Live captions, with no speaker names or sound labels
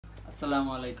আসসালামু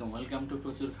আলাইকুম, welcome to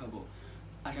প্রচুর খাবো।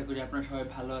 আশা করি আপনারা সবাই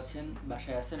ভালো আছেন,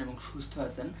 বাসায় আছেন এবং সুস্থ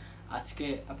আছেন। আজকে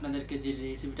আপনাদেরকে যে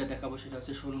রেসিপিটা দেখাবো সেটা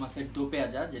হচ্ছে শোল মাছের দো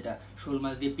পেঁয়াজা, যেটা শোল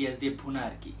মাছ দিয়ে পেঁয়াজ দিয়ে ভুনা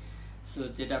আর কি। সো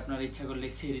যেটা আপনারা ইচ্ছা করলে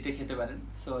সেরিতে খেতে পারেন।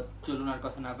 সো চলুন আর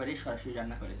কথা না পারি সরাসরি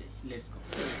রান্না করে যাই, লেটস গো।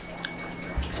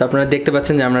 সো আপনারা দেখতে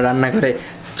পাচ্ছেন যে আমরা রান্না করে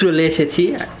চলে এসেছি।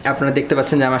 আপনারা দেখতে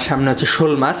পাচ্ছেন যে আমার সামনে হচ্ছে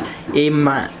শোল মাছ। এই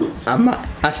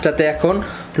মাছটাতে এখন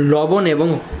লবণ এবং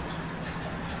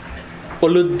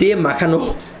হলুদ দিয়ে মাখানো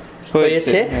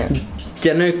হয়েছে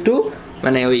যেন একটু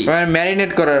মানে ওই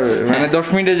ম্যারিনেট করার মানে 10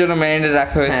 মিনিটের জন্য ম্যারিনেট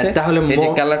রাখা হয়েছে, তাহলে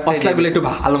মশলাগুলো একটু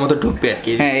ভালো মতো ঢুকবে আর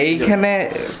কি। হ্যাঁ, এইখানে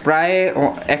প্রায়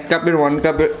 1 কাপের 1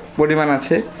 কাপের পরিমাণ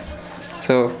আছে।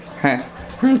 সো হ্যাঁ,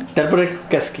 তারপরে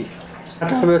কাজ কি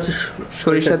হচ্ছে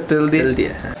সরিষার তেল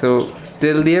দিয়ে সো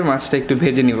তেল দিয়ে মাছটা একটু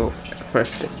ভেজে নিব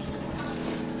ফার্স্টে,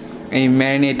 এই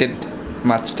ম্যারিনেটেড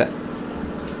মাছটা।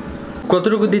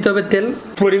 কতটুকু দিতে হবে তেল?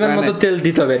 পরিমাণ মতো তেল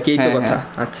দিতে হবে আর কি, এই তো কথা।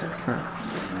 আচ্ছা,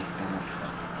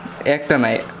 একটা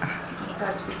নাই,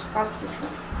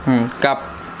 কাপ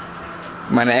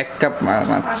মানে 1 কাপ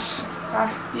মাছ।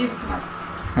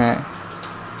 হ্যাঁ,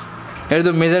 এটা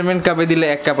তো মেজারমেন্ট কাপে দিলে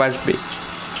 1 কাপ আসবে।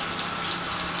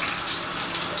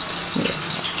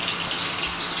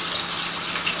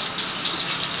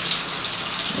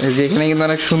 যেখানে কিন্তু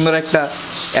অনেক সুন্দর একটা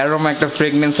অ্যারোমা, একটা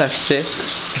ফ্রেগনেন্স আসছে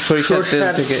সরিষার তেল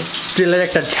থেকে, তেলের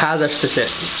একটা ঝাঁজ আসতেছে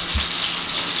আর কি।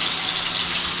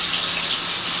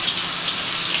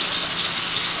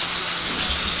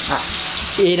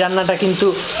 এই রান্নাটা কিন্তু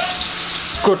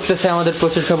করতেছে আমাদের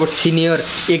প্রচুর খবর সিনিয়র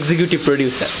এক্সিকিউটিভ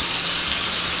প্রডিউসার।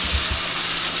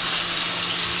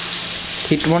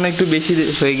 হিট মনে একটু বেশি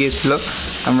হয়ে গিয়েছিল,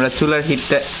 আমরা চুলার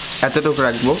হিটটা এতটুকু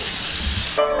রাখবো।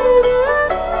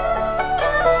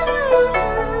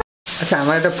 আচ্ছা,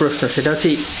 আমার একটা প্রশ্ন, সেটা হচ্ছে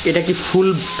এটা কি ফুল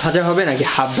ভাজা হবে নাকি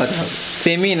হাফ ভাজা হবে?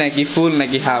 সেমি নাকি ফুল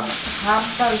নাকি হাফ? হাফ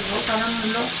ভাজবো, কারণ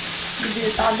হলো যে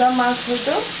তাজা মাছ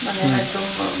হইতো মানে একদম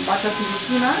বাসা থেকে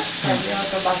কিনা, তাহলে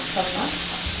হয়তো বাঁচতাম না,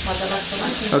 ভাজা লাগতো না।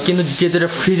 কিন্তু যেটা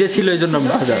ফ্রিজে ছিল এই জন্য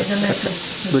ভাজা।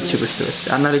 বুঝতে পারছি।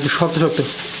 আর নাহলে একটু শক্ত শক্ত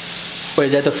হয়ে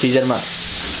যায় তো ফ্রিজের মাছ।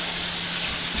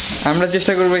 আমরা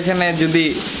চেষ্টা করবো এখানে, যদি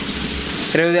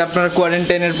এটা যদি আপনারা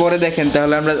কোয়ারেন্টাইনের পরে দেখেন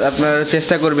তাহলে আপনারা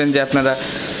চেষ্টা করবেন যে আপনারা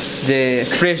যে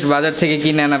ফ্রেশ বাজার থেকে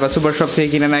কিনে আনা বা সুপার শপ থেকে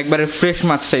কিনে আনা একবারে ফ্রেশ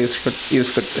মাছটা ইউজ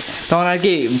করতে, তখন আর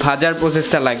কি ভাজার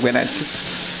প্রসেসটা লাগবে না আর কি।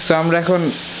 তো আমরা এখন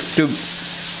একটু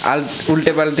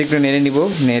উল্টে পাল্টে একটু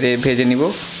নেড়ে ভেজে নিব।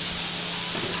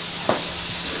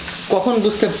 কখন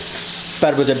বুঝতে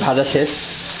পারবো যে ভাজা শেষ?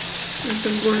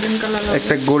 গোল্ডেন কালার,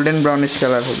 একটা গোল্ডেন ব্রাউনিশ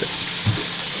কালার হবে।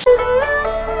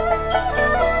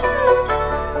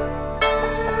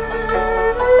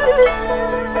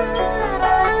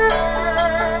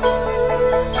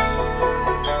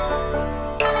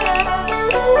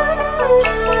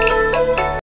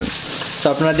 তো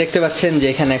আপনারা দেখতে পাচ্ছেন যে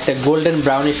এখানে একটা গোল্ডেন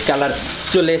ব্রাউনিশ কালার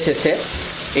চলে এসেছে।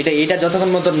 এটা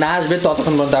যতক্ষণ মতো না আসবে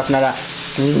ততক্ষণ মতো আপনারা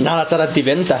নাড়াচাড়া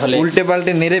দিবেন, তাহলে উল্টে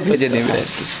পাল্টে নেড়ে ভেজে নেবে আর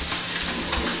কি।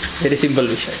 ভেরি সিম্পল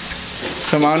বিষয়।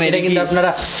 তো মানে এটা কিন্তু আপনারা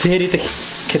সেহরিতে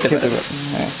খেতে পারবেন।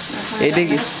 হ্যাঁ,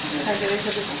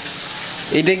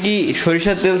 এটা কি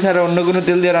সরিষার তেল ছাড়া অন্য কোনো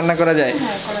তেল দিয়ে রান্না করা যায়?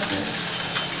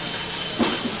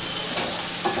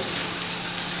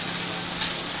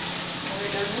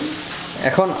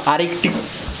 এখন আরেকটি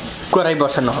কড়াই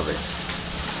বসানো হবে,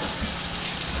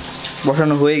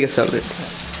 বসানো হয়ে গেছে অলরেডি।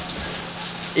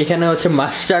 এখানে হচ্ছে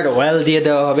মাস্টার্ড অয়েল দিয়ে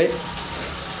দেওয়া হবে।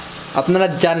 আপনারা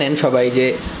জানেন সবাই যে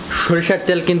সরিষার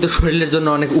তেল কিন্তু শরীরের জন্য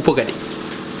অনেক উপকারী।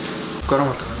 গরম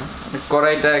হতে হবে না,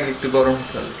 কড়াইটা একটু গরম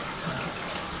হতে হবে।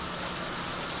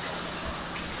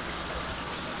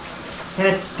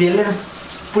 এখানে তেলের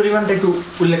পরিমাণটা একটু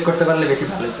উল্লেখ করতে পারলে বেশি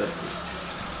ভালো হতো।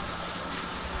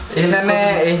 এখানে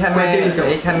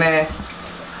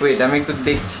ওয়েট, আমি একটু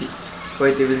দেখছি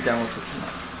কয় টেবিল চামচ।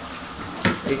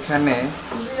 এখানে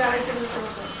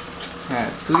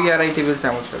 2-2.5 টেবিল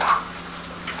চামচ হবে।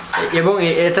 এবং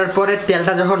এটার পরে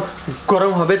তেলটা যখন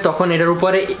গরম হবে তখন এটার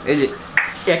উপরে এই যে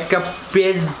 1 কাপ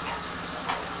পেঁয়াজ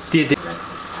দিয়ে দিন।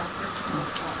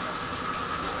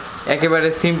 একেবারে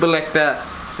সিম্পল একটা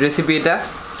রেসিপি এটা।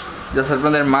 জাস্ট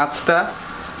আপনাদের মাছটা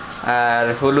আর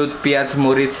হলুদ, পেঁয়াজ,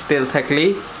 মরিচ, তেল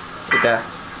থাকলেই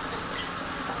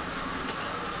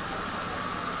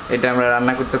এটা আমরা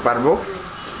রান্না করতে পারবো।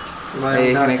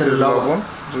 এখানে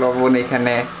লবণ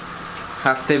এখানে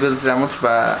 1/2 টেবিল চামচ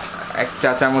বা 1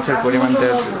 চা চামচের পরিমাণ,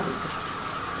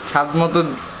 স্বাদ মতো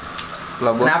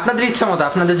লবণ। আপনাদের ইচ্ছা মতো,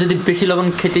 আপনাদের যদি বেশি লবণ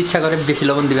খেতে ইচ্ছা করে বেশি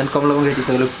লবণ দিবেন, কম লবণ খেতে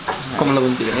ইচ্ছা করলে কম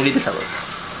লবণ দিবেন। এটাই তো স্বাভাবিক।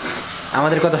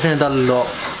 আমাদের কথা শুনে তো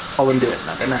লবণ দিবেন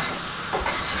না, তাই না?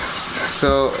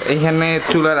 তো এখানে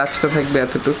চুলার আঁচটা থাকবে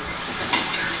এতটুকু,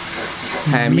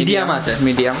 হ্যাঁ মিডিয়াম আছে,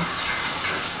 মিডিয়াম।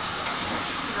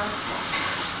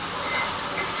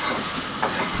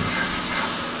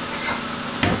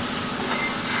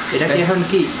 এটা কি এখন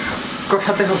কি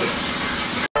কষাতে হবে?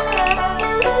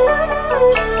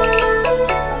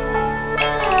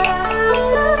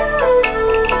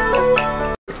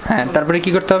 হ্যাঁ, তারপরে কি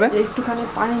করতে হবে? একটুখানি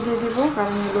পানি দিয়ে দিব,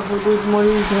 কারণ হলো হলুদ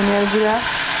মরিচ ধনিয়ার গুঁড়া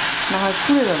না হয়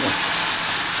পুড়ে যাবে।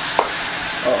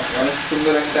 অনেক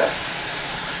সুন্দর একটা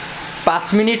 5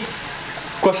 মিনিট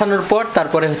কষানোর পর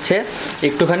তারপরে হচ্ছে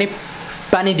একটুখানি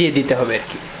পানি দিয়ে দিতে হবে আর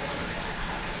কি।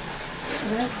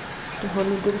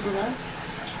 হলুদের গুঁড়া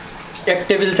 1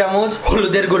 টেবিল চামচ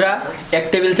হলুদের গুঁড়া, 1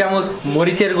 টেবিল চামচ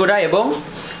মরিচের গুঁড়া এবং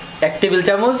 1 টেবিল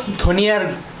চামচ ধনিয়ার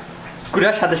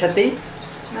গুঁড়া সাথে সাথেই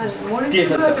দিয়ে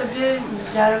ফেলতে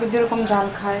হবে। যেরকম ঝাল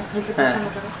খায়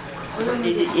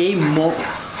এই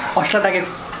মশলাটাকে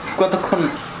কতক্ষণ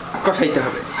কষাইতে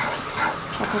হবে?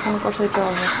 কতক্ষণ কষাইতে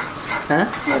হবে? হ্যাঁ,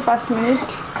 5 মিনিট।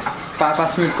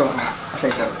 5 মিনিট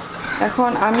কষাইতে হবে।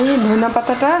 এখন আমি ধনিয়া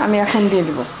পাতাটা আমি এখন দিয়ে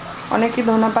দেবো। অনেকে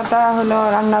ধনিয়া পাতা হলো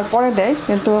রান্নার পরে দেয়,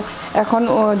 কিন্তু এখন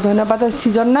ও ধনিয়া পাতার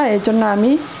সিজন না, এই জন্য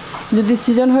আমি যদি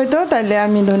সিজন হইতো তাহলে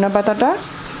আমি ধনিয়া পাতাটা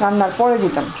রান্নার পরে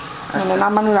দিতাম, মানে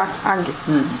নামানোর আগে।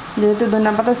 যেহেতু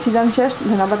ধনিয়া পাতার সিজন শেষ,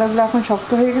 ধনিয়া পাতাগুলো এখন শক্ত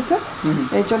হয়ে গেছে,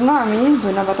 এই জন্য আমি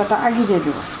ধনিয়া পাতাটা আগে দিয়ে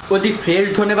দেবো। যদি ফ্রেশ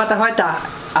ধনে পাতা হয়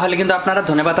তাহলে কিন্তু আপনারা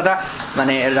ধনে পাতাটা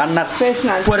মানে রান্নার ফ্রেশ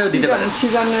না পরেও দিতে পারেন।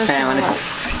 সিজনের, হ্যাঁ, মানে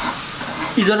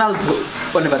সিজনাল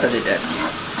ধনে পাতা যেটা।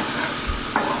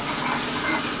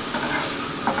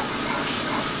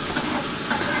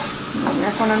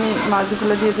 এখন আমি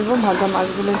মাছগুলো দিয়ে দেবো, ভাজা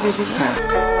মাছগুলো দিয়ে দেবো।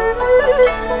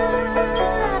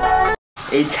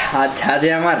 এই ঝাঁঝে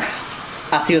আমার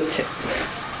আসি হচ্ছে,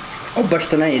 অভ্যাস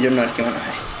তো নাই, এই জন্য আর কি মনে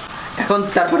হয়। এখন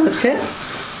তারপর হচ্ছে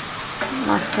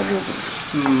মাছটা দিয়ে দেবো।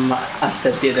 মাছটা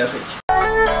দিয়ে দেওয়া হয়েছে।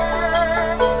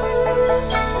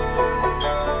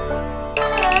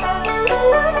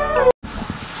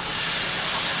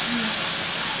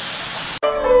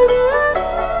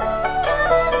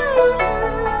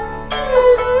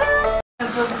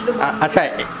 আচ্ছা,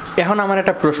 এখন আমার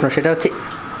একটা প্রশ্ন, সেটা হচ্ছে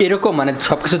এরকম মানে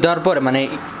সবকিছু দেওয়ার পরে মানে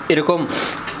এরকম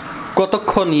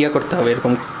কতক্ষণ করতে হবে,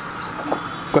 এরকম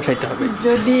কষাইতে হবে?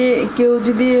 যদি কেউ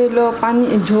হলো পানি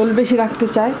ঝোল বেশি রাখতে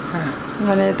চায়,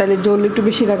 মানে তাহলে ঝোল একটু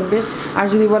বেশি রাখবে। আর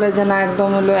যদি বলে যে না একদম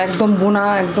হলো একদম বোনা,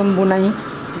 একদম বোনাই,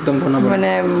 মানে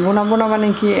বোনা বোনা মানে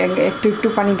কি একটু একটু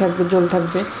পানি থাকবে, ঝোল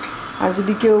থাকবে। আর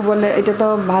যদি কেউ বলে এটা তো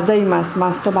ভাজাই মাছ,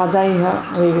 মাছ তো ভাজাই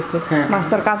হয়ে গেছে, মাছ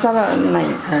তো আর কাঁচা নাই,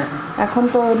 এখন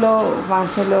তো হলো মাছ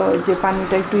হলো যে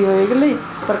পানিটা একটু হয়ে গেলেই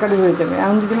তরকারি হয়ে যাবে।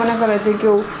 এখন যদি মনে করে যে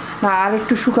কেউ না আর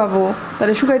একটু শুকাবো,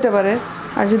 তাহলে শুকাইতে পারে।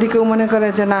 আর যদি কেউ মনে করে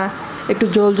যে না একটু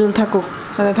ঝোল ঝোল থাকুক,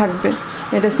 তাহলে থাকবে।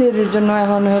 এটা সেরির জন্য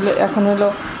এখন হলো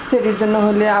সেরির জন্য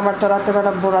হলে আবার তো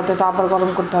রাতেবেলা ভোরাতে তো আবার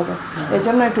গরম করতে হবে, এই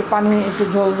জন্য একটু পানি একটু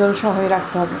ঝোল ঝোল সহই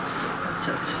রাখতে হবে। আচ্ছা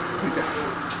আচ্ছা, ঠিক আছে,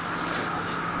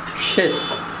 শেষ।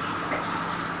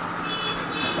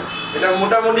 এটা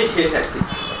মোটামুটি শেষ আর কি।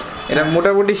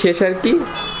 মোটামুটি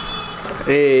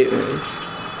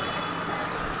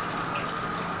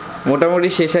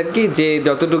শেষ আর কি, যে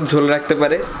যতটুকু ঝোল রাখতে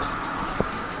পারে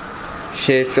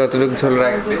সে ততটুকু ঝোল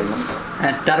রাখবে।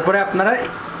 হ্যাঁ, তারপরে আপনারা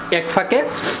এক ফাঁকে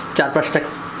 4-5টা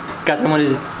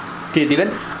কাঁচামরিচ দিয়ে দিবেন,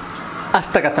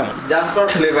 আস্তা কাঁচামরিচ। জাস্ট ফর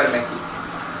ফ্লেভার নাকি?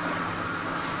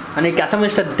 মানে এই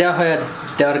কাঁচামরিচটা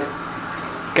দেওয়ার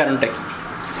কারণটা কি?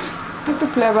 একটু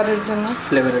ফ্লেভারের জন্য।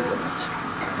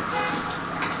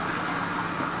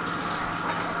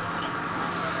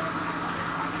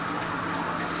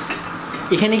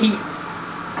 এখানে কি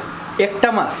একটা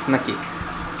মাছ নাকি?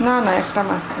 না না,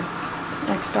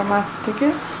 একটা মাছ থেকে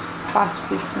 5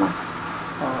 পিস মাছ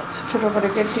ছোটো করে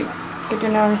কেটে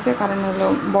নেওয়া হয়েছে, কারণ হলো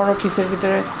বড় পিসের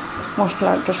ভিতরে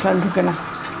মশলা টশলা ঢুকে না,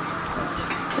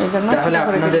 এই জন্য। তাহলে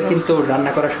আপনাদের কিন্তু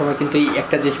রান্না করার সময় কিন্তু এই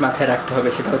একটা জিনিস মাথায় রাখতে হবে,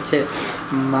 সেটা হচ্ছে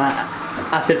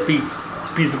মাছের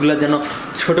পিসগুলো যেন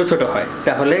ছোট ছোট হয়,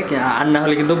 তাহলে আর না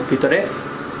হলে কিন্তু ভিতরে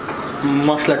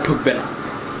মশলা ঢুকবে না।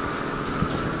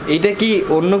 এইটা কি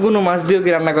অন্য কোনো মাছ দিয়েও কি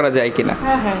রান্না করা যায় কিনা?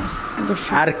 হ্যাঁ,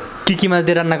 আর কি মাছ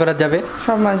দিয়ে রান্না করা যাবে?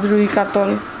 সব মাছ, রুই কাতল,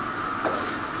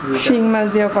 শিং মাছ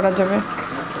দিয়েও করা যাবে,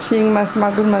 শিং মাছ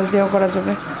মাগুর মাছ দিয়েও করা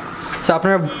যাবে। সো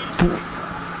আপনারা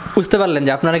বুঝতে পারলেন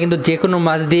যে আপনারা কিন্তু যে কোনো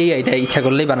মাছ দিয়েই এটা ইচ্ছা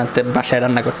করলেই বাসায়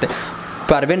রান্না করতে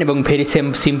পারবেন, এবং ভেরি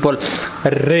সিম্পল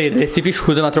রেসিপি,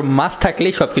 শুধুমাত্র মাছ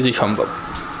থাকলেই সব কিছুই সম্ভব।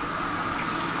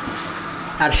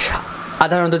 আর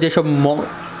সাধারণত যেসব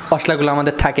মশলাগুলো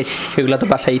আমাদের থাকে সেগুলো তো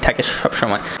বাসায়ই থাকে সব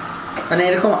সময়। মানে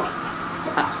এরকম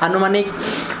আনুমানিক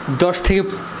 10 থেকে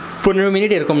 15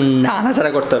 মিনিট এরকম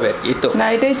নাড়াচাড়া করতে হবে এই তো। না,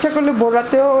 এটা ইচ্ছা করলে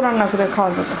বোরাতেও রান্না করে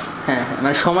খাওয়া যাবে। হ্যাঁ,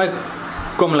 মানে সময়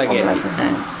কম লাগে।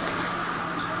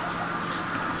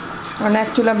 মানে এক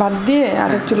চুলা ভাত দিয়ে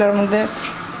আরেক চুলার মধ্যে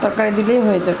তরকারি দিলেই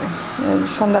হয়ে যাবে।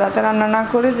 সন্ধ্যা রাতে রান্না না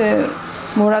করে যে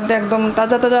ভোরাতে একদম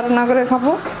তাজা তাজা রান্না করে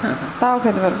খাবো, তাও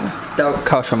খেতে পারবো, তাও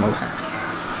খাওয়া সম্ভব। হ্যাঁ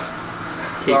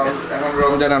ঠিক আছে। এখন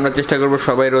রমজান, আমরা চেষ্টা করবো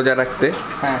সবাই রোজা রাখতে।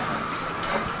 হ্যাঁ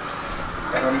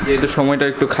এখন যেহেতু সময়টা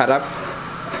একটু খারাপ,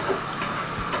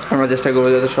 আমরা চেষ্টা করবো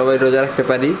যাতে সবাই রোজা রাখতে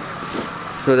পারি,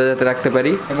 রোজা যাতে রাখতে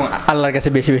পারি এবং আল্লাহর কাছে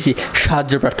বেশি বেশি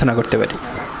সাহায্য প্রার্থনা করতে পারি।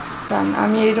 কারণ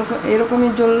আমি এরকমই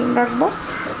জল রাখবো,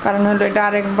 কারণ হলো এটা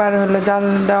আরেকবার হলো জাল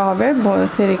দেওয়া হবে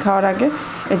সেরি খাওয়ার আগে,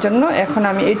 এর জন্য এখন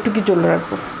আমি এইটুকুই জল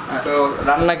রাখবো। তো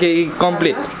রান্না কি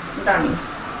কমপ্লিট?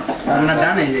 রান্না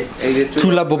ডান। এই যে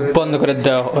চুলা বন্ধ করে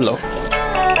দেওয়া হলো।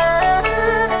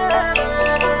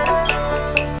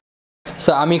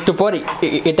 সো আমি একটু পরে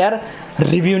এটার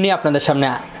রিভিউ নিয়ে আপনাদের সামনে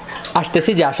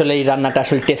আসতেছি যে আসলে এই রান্নাটা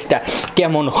আসলে টেস্টটা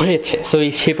কেমন হয়েছে। সো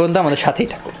সে পর্যন্ত আমাদের সাথেই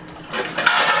থাকুন।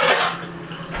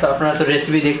 তো আপনারা তো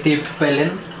রেসিপি দেখতেই পেলেন,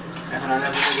 এখন আমি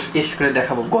আপনাদের টেস্ট করে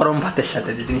দেখাবো গরম ভাতের সাথে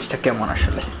যে জিনিসটা কেমন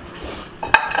আসলে।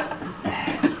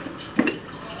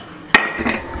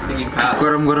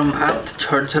 গরম গরম ভাত,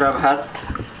 ঝরঝরা ভাত।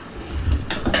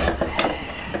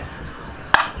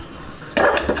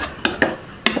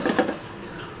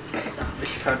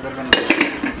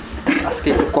 আজকে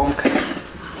একটু কম খাই।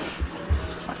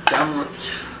 চামচ।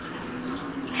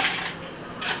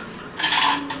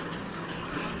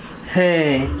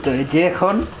 হ্যাঁ তো এই যে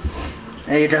এখন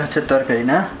এইটা হচ্ছে তরকারি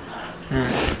না?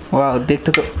 ওয়াও, দেখতে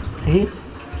তো এই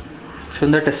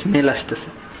সুন্দর একটা স্মেল আসতেছে।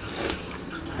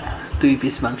 2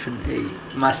 পিস মাংস, এই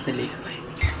মাছ নিলেই হবে,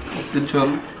 একটু ঝোল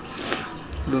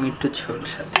এবং একটু ঝোল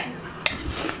সাথে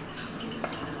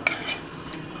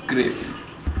গ্রেভি।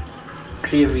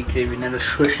 গ্রেভি গ্রেভি না,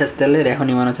 সরষের তেলের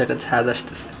এখনই মনে হচ্ছে একটা ঝাঁজ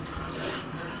আসতেছে।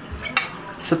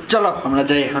 চলো আমরা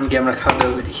যাই এখন, কি আমরা খাওয়া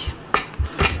দাওয়া করি।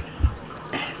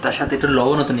 তার সাথে একটু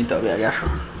লবণও তো নিতে হবে আগে, আসো।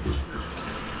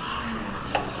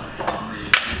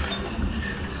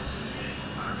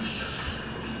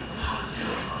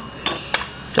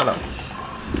 চলো।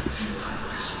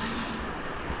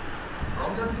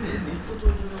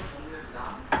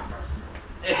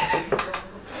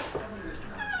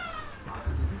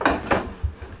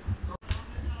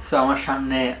 আমার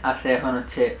সামনে আছে এখন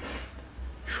হচ্ছে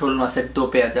শোল মাছের দো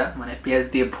পেঁয়াজা, মানে পেঁয়াজ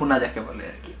দিয়ে ভুনা যাকে বলে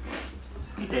আর কি।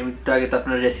 এটা আমি একটু আগে তো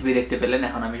আপনারা রেসিপি দেখতে পেলেন,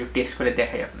 এখন আমি একটু টেস্ট করে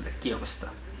দেখাই আপনাদের কি অবস্থা।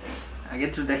 আগে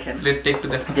একটু দেখেন, একটু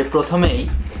দেখেন যে প্রথমেই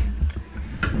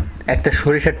একটা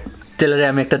সরিষার তেলের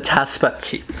আমি একটা ঝাঁজ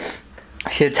পাচ্ছি,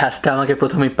 সে ঝাঁজটা আমাকে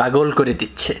প্রথমেই পাগল করে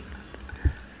দিচ্ছে।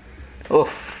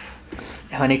 ওহ,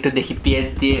 এখন একটু দেখি পেঁয়াজ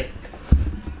দিয়ে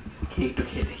একটু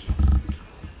খেয়ে দেখি।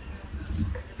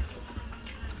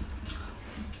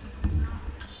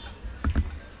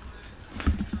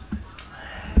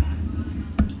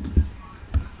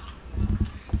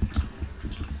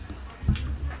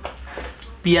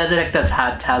 পেঁয়াজের একটা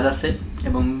ঝাঁজ আছে,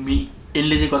 এবং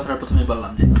এনলি যে কথাটা প্রথমে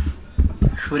বললাম যে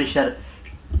সরিষার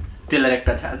তেলের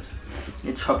একটা ঝাঁজ,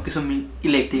 এই সব কিছু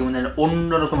মিলে থেকে মানে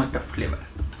অন্যরকম একটা ফ্লেভার।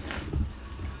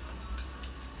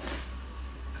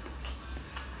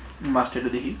 মাছটা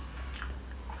একটু দেখি।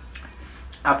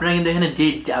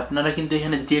 আপনারা কিন্তু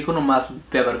এখানে যে কোনো মাছ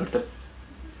ব্যবহার করতে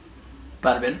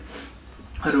পারবেন,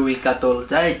 রুই, কাতল,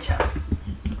 যা ইচ্ছা।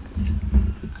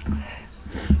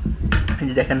 এই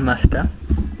যে দেখেন মাছটা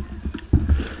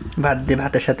ভাত দিয়ে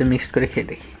ভাতের সাথে মিক্স করে খেয়ে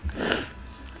দেখি।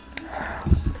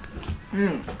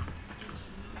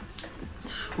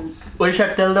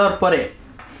 সরিষার তেল দেওয়ার পরে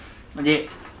যে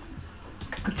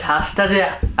ঝাঁজটা যে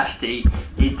আসছে,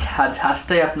 এই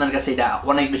ঝাঁজটাই আপনার কাছে এটা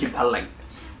অনেক বেশি ভালো লাগে,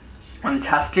 মানে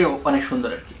ঝাঁজটাই অনেক সুন্দর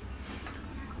আর কি।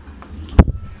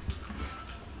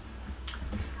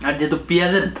 আর যেহেতু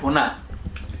পেঁয়াজের ভুনা,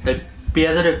 তাই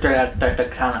পেঁয়াজের একটা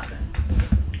ঘ্রাণ আছে।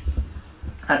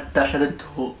 আর তার সাথে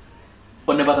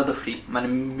ধনে পাতা তো ফ্রি, মানে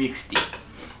মিক্সড।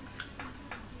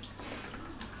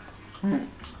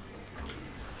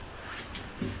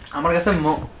 আমার কাছে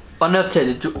মনে হচ্ছে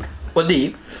যে যদি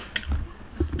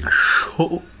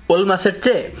শোল মাছের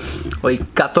চেয়ে ওই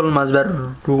কাতল মাছ বা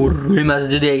রুই মাছ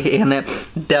যদি এখানে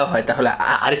দেওয়া হয় তাহলে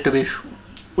আরেকটু বেশ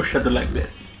সুস্বাদু লাগবে।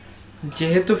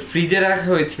 যেহেতু ফ্রিজে রাখা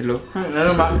হয়েছিল,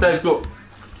 মাছটা একটু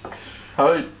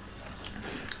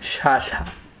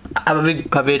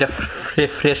স্বাভাবিকভাবে এটা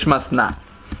ফ্রেশ মাছ না।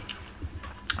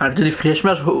 আর যদি ফ্রেশ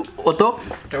মাছ হতো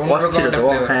অস্থির হতো,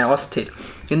 হ্যাঁ অস্থির।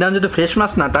 কিন্তু আমি যদি ফ্রেশ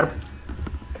মাছ না,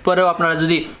 তারপরেও আপনারা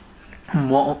যদি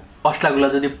মশলাগুলো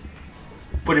যদি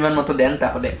পরিমাণ মতো দেন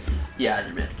তাহলে ইয়ে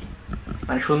আসবে আর কি,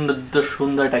 মানে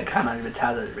সুন্দর একটা ঘ্রাণ আসবে,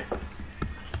 ঝাঁজ আসবে।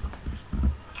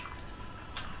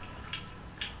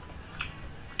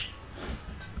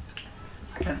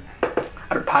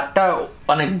 আর ভাতটা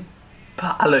অনেক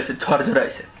ভালো হয়েছে, ঝরঝরা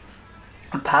হয়েছে।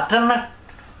 ভাত রান্না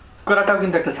করাটাও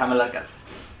কিন্তু একটা ঝামেলার কাজ,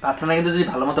 ভাত রান্না কিন্তু যদি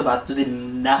ভালো মতো ভাত যদি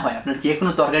না হয় আপনার যে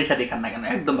কোনো তরকারির সাথে খান না কেন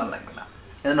একদম ভালো লাগবে না।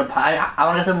 এজন্য ভাই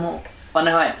আমার কাছে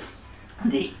মনে হয়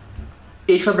যে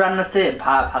এইসব রান্নার চেয়ে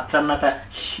ভাত রান্নাটা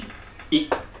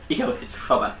শিখা উচিত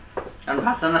সবার, কারণ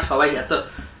ভাত রান্না সবাই এত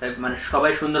মানে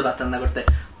সবাই সুন্দর ভাত রান্না করতে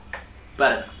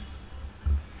পারে না।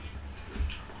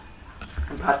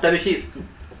 ভাতটা বেশি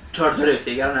ঝরঝরে হয়েছে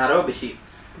এই কারণে আরো বেশি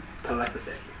ভালো লাগতেছে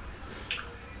আর কি।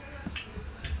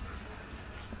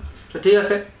 তো ঠিক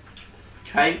আছে,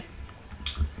 খাই,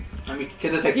 আমি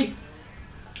খেতে থাকি,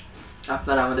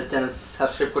 আপনারা আমাদের চ্যানেল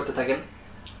সাবস্ক্রাইব করতে থাকেন,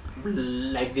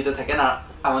 লাইক দিতে থাকেন। আর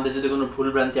আমাদের যদি কোনো ভুল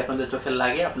ভ্রান্তি আপনাদের চোখে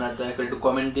লাগে আপনারা দয়া করে একটু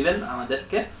কমেন্ট দিবেন,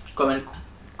 আমাদেরকে কমেন্ট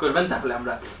করবেন, তাহলে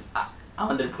আমরা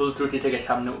আমাদের ভুল ত্রুটি থেকে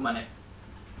সামনে মানে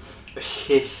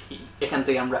এখান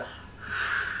থেকে আমরা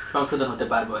সংশোধন হতে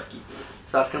পারবো আর কি।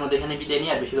 তো আজকের মধ্যে এখানে বিদায়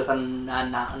নিই, আর বেশি কথা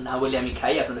না বলে আমি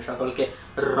খাই। আপনাদের সকলকে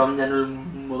রমজানুল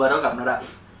মুবারক। আপনারা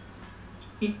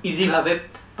ইজিভাবে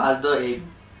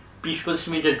 20-25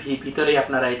 মিনিটের ভিতরেই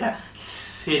আপনারা এটা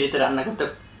সেরিতে রান্না করতে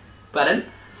পারেন,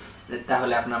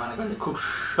 তাহলে আপনার মনে করেন খুব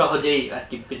সহজেই আর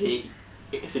কি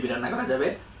রেসিপি রান্না করা যাবে।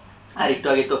 আর একটু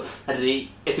আগে তো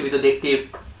রেসিপি তো দেখতে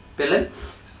পেলেন,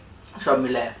 সব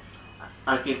মিলে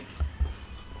আর কি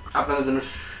আপনাদের জন্য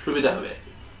সুবিধা হবে আর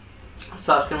কি। সো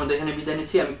আজকের মধ্যে এখানে বিদায়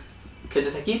নিচ্ছি, আমি খেতে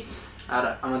থাকি, আর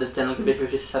আমাদের চ্যানেলকে বেশি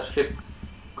বেশি সাবস্ক্রাইব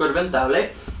করবেন, তাহলে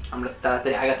আমরা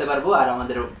তাড়াতাড়ি আগাতে পারবো। আর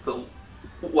আমাদের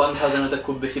 1000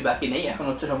 খুব বেশি বাকি নেই, এখন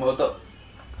হচ্ছে সম্ভবত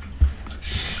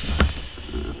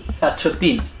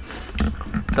 703।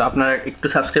 তো আপনারা একটু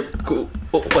সাবস্ক্রাইব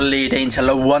করলে এটা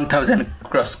ইনশাল্লাহ 1000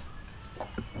 ক্রস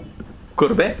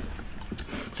করবে,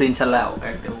 তো ইনশাল্লাহ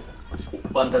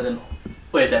 1000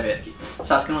 হয়ে যাবে আর কি।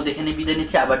 তো আজকের মধ্যে এখানে বিদায়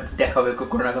নিচ্ছি, আবার দেখা হবে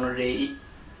কোনো না কোনো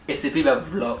রেসিপি বা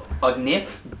ব্লগ নিয়ে।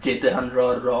 যেহেতু এখন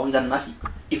রমজান মাস,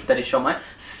 ইফতারির সময়,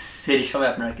 সেই সময়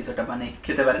আপনারা কিছুটা বানিয়ে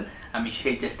খেতে পারেন, আমি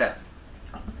সেই চেষ্টা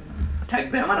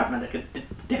থাকবে আমার আপনাদেরকে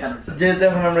দেখানোর জন্য। যেহেতু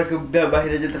এখন আমরা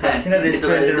বাইরে যেতে পারছি না,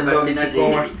 রেস্টুরেন্টে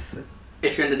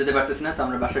যেতে পারতেছি না, তো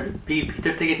আমরা বাসার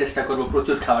ভিতর থেকে চেষ্টা করবো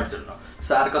প্রচুর খাওয়ার জন্য।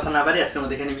 সো আর কথা না বাড়ি আজকের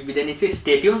মধ্যে এখানে বিদায় নিচ্ছি।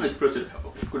 স্টে টিউন উইথ প্রচুর খাবো।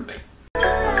 Good bye.